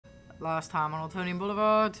last time on Altonian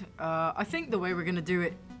Boulevard. I think the way we're gonna do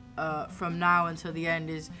it from now until the end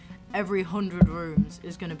is every 100 rooms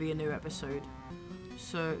is gonna be a new episode.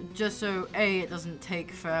 So just so A, it doesn't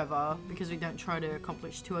take forever because we don't try to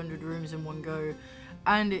accomplish 200 rooms in one go,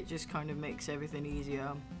 and it just kind of makes everything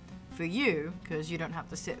easier for you because you don't have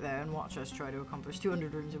to sit there and watch us try to accomplish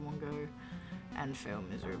 200 rooms in one go and fail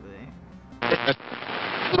miserably.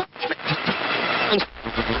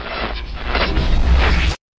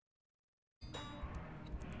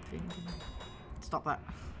 Stop that.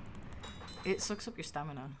 It sucks up your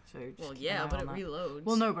stamina, so just well, keep yeah, an eye but on it that. reloads.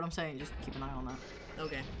 Well, no, but I'm saying just keep an eye on that.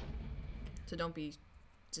 Okay. So don't be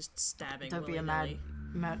just stabbing. Don't be a mad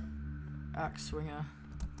axe swinger.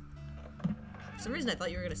 For some reason, I thought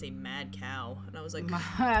you were gonna say mad cow, and I was like,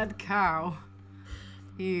 mad cow.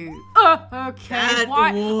 You. Oh, okay. That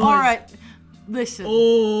Why? was... All right. Listen.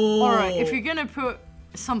 Oh. All right. If you're gonna put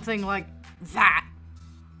something like that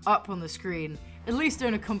up on the screen, at least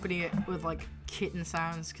don't accompany it with like kitten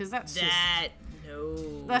sounds, because that's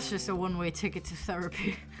just a one-way ticket to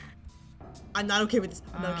therapy. I'm not okay with this.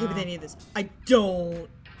 I'm not okay with any of this. I don't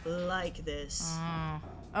like this.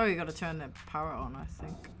 Oh, you gotta turn the power on, I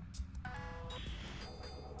think.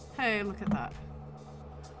 Hey, look at that.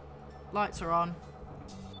 Lights are on.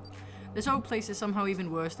 This old place is somehow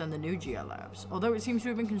even worse than the new GL labs. Although it seems to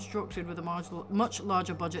have been constructed with a much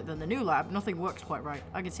larger budget than the new lab, nothing works quite right.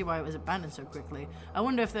 I can see why it was abandoned so quickly. I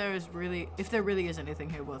wonder if there really is anything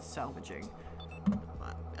here worth salvaging.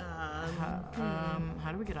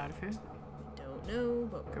 How do we get out of here? Don't know,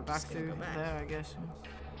 but we're go back just gonna through go back. there, I guess.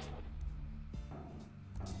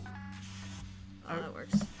 Oh, that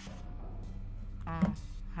works.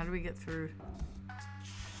 How do we get through?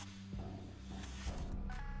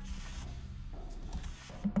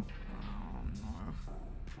 Oh no.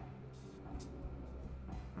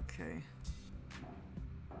 Okay.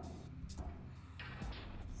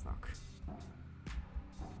 Fuck.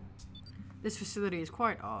 This facility is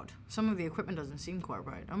quite odd. Some of the equipment doesn't seem quite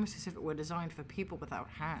right, almost as if it were designed for people without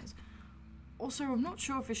hands. Also, I'm not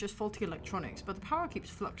sure if it's just faulty electronics, but the power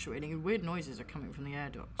keeps fluctuating and weird noises are coming from the air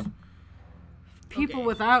ducts. People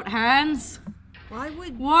without hands? Why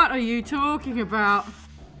would... What are you talking about?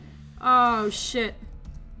 Oh, shit.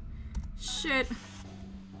 Shit.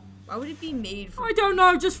 Why would it be made for... I don't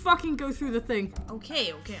know, just fucking go through the thing.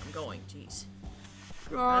 Okay, I'm going. Jeez.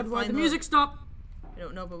 God, why the music stop? I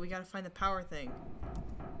don't know, but we gotta find the power thing.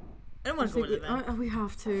 I don't want to go in the vent. We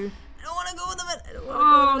have to. I don't want to go in the vent. I don't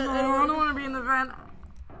want to go in the vent. I don't want to be in the vent.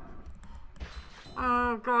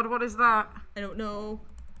 Oh god, what is that? I don't know.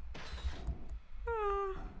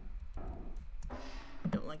 I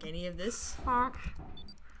don't like any of this. Fuck.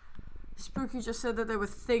 Spooky just said that there were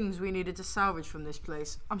things we needed to salvage from this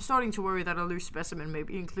place. I'm starting to worry that a loose specimen may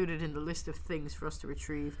be included in the list of things for us to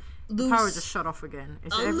retrieve. The power just shut off again.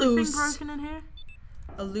 Is everything broken in here?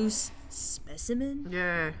 A loose specimen?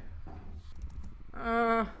 Yeah.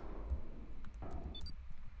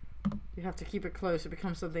 You have to keep it close. It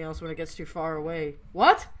becomes something else when it gets too far away.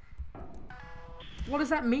 What? What does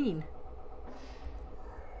that mean?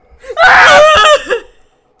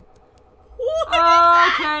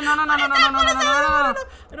 Okay, no. I don't want to know.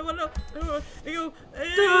 I don't want to know.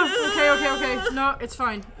 Okay. No, it's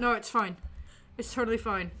fine. No, it's fine. It's totally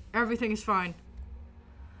fine. Everything is fine.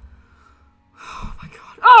 Oh my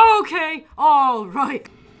god. Oh, okay. All right.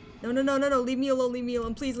 No. Leave me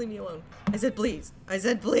alone. Please leave me alone. I said please. I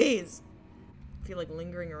feel like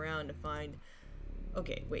lingering around to find...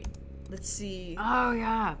 Okay, wait. Let's see. Oh,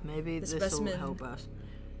 yeah. Maybe the this will help us.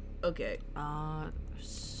 Okay. No.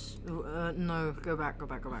 Go back.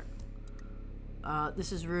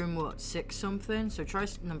 This is room, what, 6 something? So try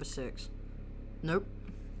number 6. Nope.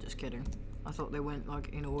 Just kidding. I thought they went, like,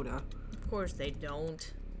 in order. Of course they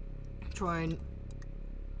don't. Try and...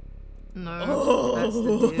 No. Oh, that's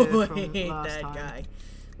the deer from I hate last that time. guy.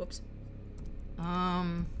 Whoops.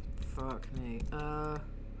 Fuck me.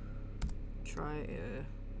 Try,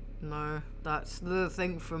 no, that's the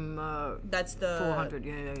thing from, That's the... 400,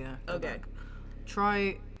 yeah. Okay.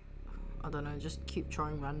 Try, I don't know, just keep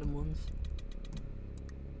trying random ones.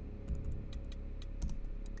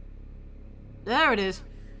 There it is!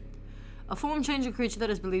 A form-changing creature that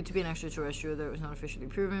is believed to be an extraterrestrial, though it was not officially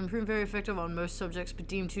proven. Proved very effective on most subjects, but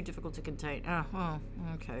deemed too difficult to contain. Ah, well,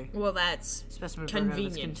 okay. Well, that's Specimen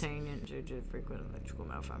convenient. contained due to frequent electrical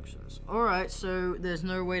malfunctions. Alright, so there's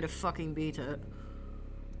no way to fucking beat it.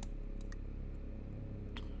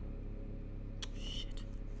 Shit.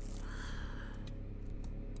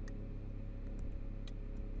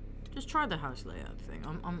 Just try the house layout thing.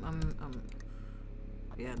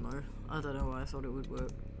 Yeah, no. I don't know why I thought it would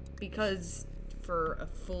work. Because for a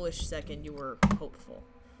foolish second you were hopeful.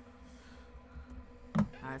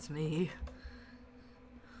 That's me.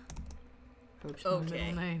 Hope's my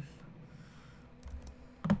middle name.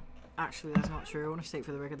 Actually, that's not true. I want to state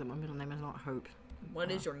for the record that my middle name is not Hope.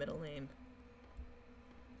 What is your middle name?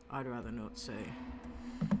 I'd rather not say.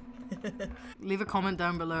 Leave a comment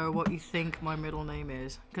down below what you think my middle name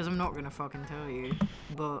is, because I'm not gonna fucking tell you.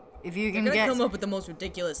 But if you can You're gonna come up with the most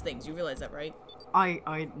ridiculous things. You realize that, right?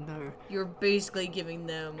 I know. You're basically giving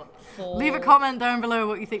them full... Leave a comment down below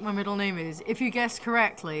what you think my middle name is. If you guess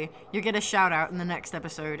correctly, you get a shout out in the next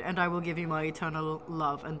episode, and I will give you my eternal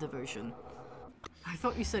love and devotion. I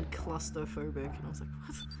thought you said clusterphobic, and I was like,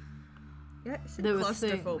 what? Yeah, I said There were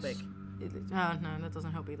claustrophobic. No, that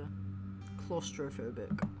doesn't help either. Claustrophobic.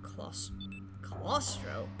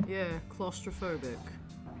 Claustro? Yeah, claustrophobic.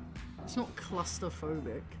 It's not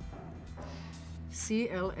clusterphobic.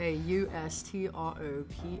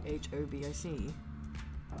 CLAUSTROPHOBIC.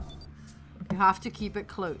 You have to keep it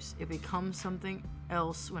close. It becomes something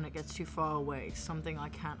else when it gets too far away. Something I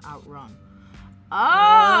can't outrun.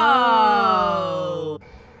 Oh!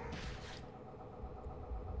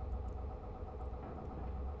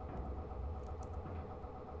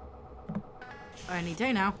 Any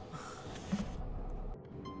day now.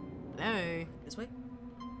 Hey. This way?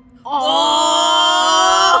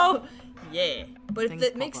 Oh! Yeah. But if Things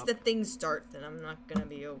it pop makes up. the thing start, then I'm not gonna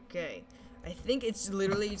be okay. I think it's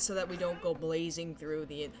literally so that we don't go blazing through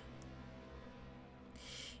the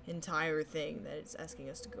entire thing that it's asking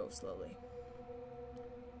us to go slowly.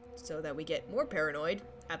 So that we get more paranoid,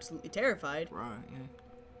 absolutely terrified, Right,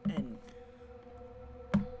 yeah. and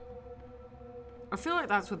I feel like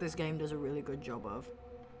that's what this game does a really good job of.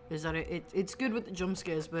 Is that it's good with the jump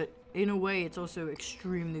scares, but in a way it's also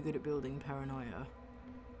extremely good at building paranoia.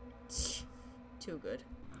 too good.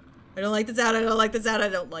 I don't like the sound, I don't like the sound, I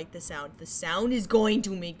don't like the sound. The sound is going to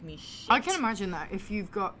make me shit. I can imagine that if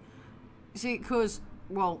you've got... See, because...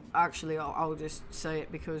 Well, actually, I'll just say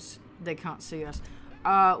it because they can't see us.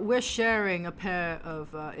 We're sharing a pair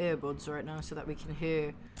of earbuds right now so that we can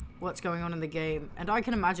hear what's going on in the game. And I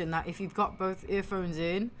can imagine that if you've got both earphones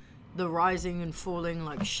in, the rising and falling,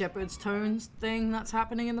 like, shepherd's tones thing that's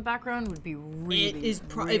happening in the background would be really, it is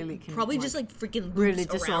probably just like freaking loops really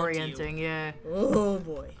around disorienting, you. yeah. Oh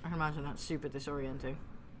boy. I can imagine that's super disorienting.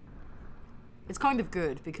 It's kind of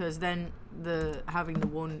good because then having the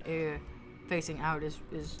one ear facing out is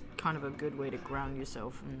kind of a good way to ground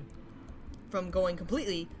yourself and From going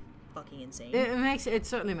completely fucking insane. it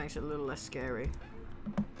certainly makes it a little less scary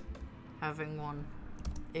having one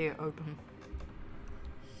ear open.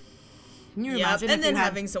 Can you imagine and if then you had,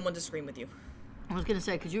 having someone to scream with you. I was gonna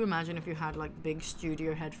say, could you imagine if you had like big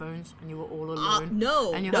studio headphones and you were all alone?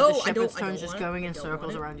 No, and you no, had the I don't shepherd's tones just going in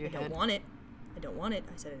circles around your I head. don't want it. I don't want it.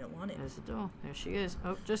 I said I don't want it. There's the door. There she is.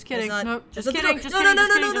 Oh, just kidding. Not, No, just that's not kidding. the Just door. kidding. No,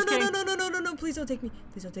 Just no, kidding. no, Just no, kidding. no, no, no, no, no, please don't take me.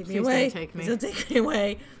 Please don't take me Please away. don't take me. Please don't take me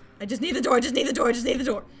away. I just need the door. I just need the door. I just need the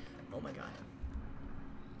door. Oh my god.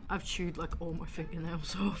 I've chewed like all my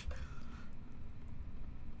fingernails off.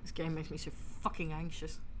 This game makes me so fucking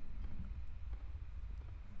anxious.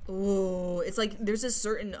 Oh, it's like there's this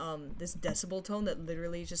certain this decibel tone that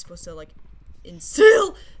literally is just supposed to like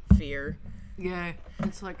instill fear. Yeah,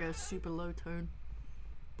 it's like a super low tone.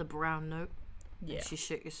 The brown note. Yeah. Makes you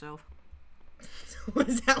shit yourself.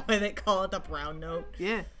 Is that why they call it the brown note?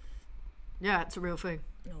 Yeah. Yeah, it's a real thing.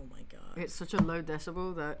 Oh my god. It's such a low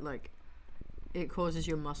decibel that like it causes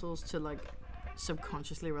your muscles to like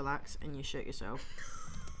subconsciously relax and you shit yourself.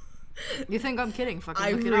 You think I'm kidding? Fucking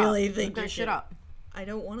I look it really up. think Look that you're shit up. I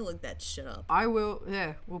don't want to look that shit up. I will.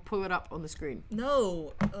 Yeah, we'll pull it up on the screen.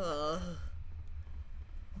 No.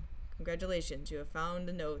 Congratulations, you have found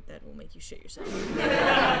a note that will make you shit yourself.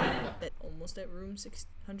 That almost at room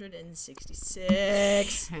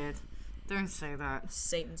 666. Shit. Don't say that.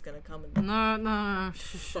 Satan's gonna come and No.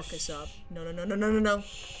 fuck us up. No.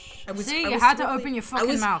 See, you had to open your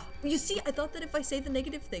fucking mouth. You see, I thought that if I say the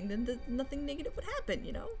negative thing, then nothing negative would happen,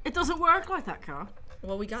 you know? It doesn't work like that, Carl.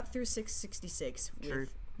 Well, we got through 666 True.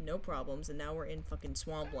 with no problems, and now we're in fucking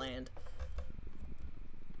swampland.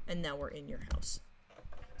 And now we're in your house.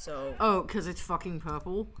 So... Oh, because it's fucking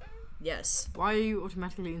purple? Yes. Why are you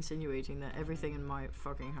automatically insinuating that everything in my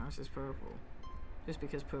fucking house is purple? Just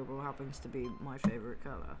because purple happens to be my favorite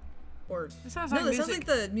color. Or... It sounds No, like that music. sounds like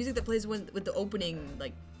the music that plays with the opening,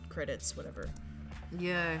 like, credits, whatever.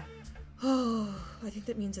 Yeah. Oh, I think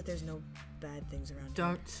that means that there's no bad things around here.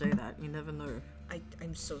 Don't say that. You never know.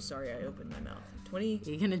 I'm so sorry I opened my mouth. 20...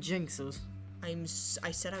 You're gonna jinx us. I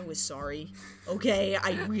said I was sorry. Okay,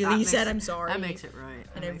 I really said I'm sorry. That makes it right.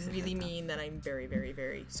 And I really mean that I'm very, very,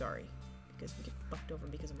 very sorry. because we get fucked over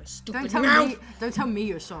because of my stupid Don't mouth. tell me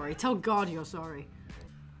you're sorry. Tell God you're sorry.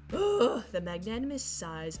 Ugh, the magnanimous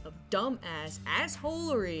size of dumbass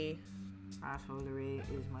assholery. Assholery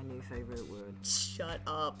is my new favorite word. Shut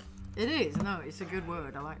up. It is. No, it's a good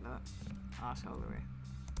word. I like that. Assholery.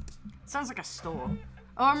 Sounds like a store.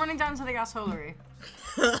 Oh, I'm running down to the assholery.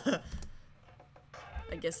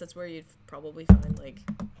 I guess that's where you'd probably find, like,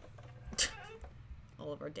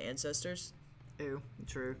 all of our ancestors. Ew,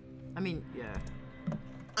 true. I mean, yeah.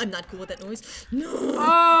 I'm not cool with that noise. No!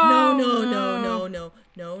 Oh,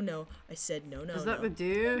 No. I said no. Is that the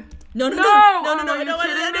deer? No. No! I know what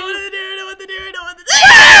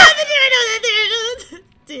the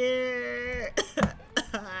deer.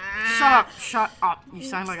 Shut up. You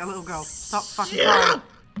sound like a little girl. Stop fucking crying.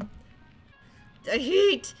 I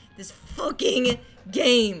hate this fucking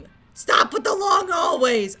game. Stop with the long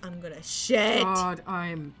hallways. I'm gonna shit. God,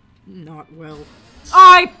 I'm not well.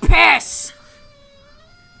 I piss!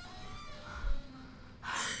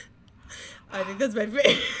 I think that's my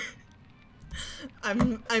favorite.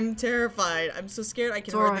 I'm terrified. I'm so scared I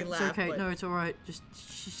can hardly laugh. It's okay. But... No, it's alright. Just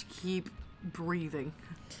keep breathing.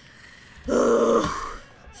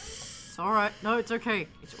 It's alright. No, it's okay.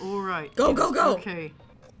 It's alright. Go. Okay.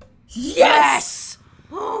 Yes!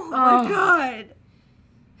 Oh my god.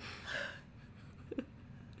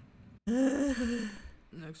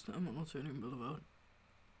 Next time on Alternating Boulevard.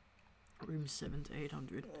 Room 7 to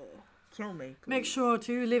 800. Kill me. Please. Make sure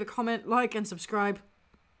to leave a comment, like, and subscribe.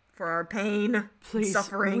 For our pain, Please.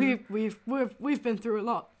 suffering. We've been through a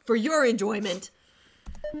lot. For your enjoyment.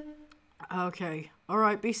 Okay.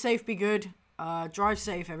 Alright, be safe, be good. Drive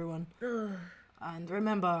safe, everyone. And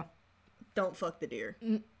remember... Don't fuck the deer.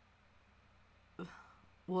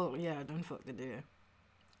 Well, yeah, don't fuck the deer.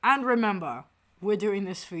 And remember, we're doing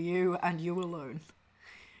this for you and you alone.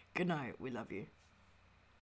 Good night, we love you.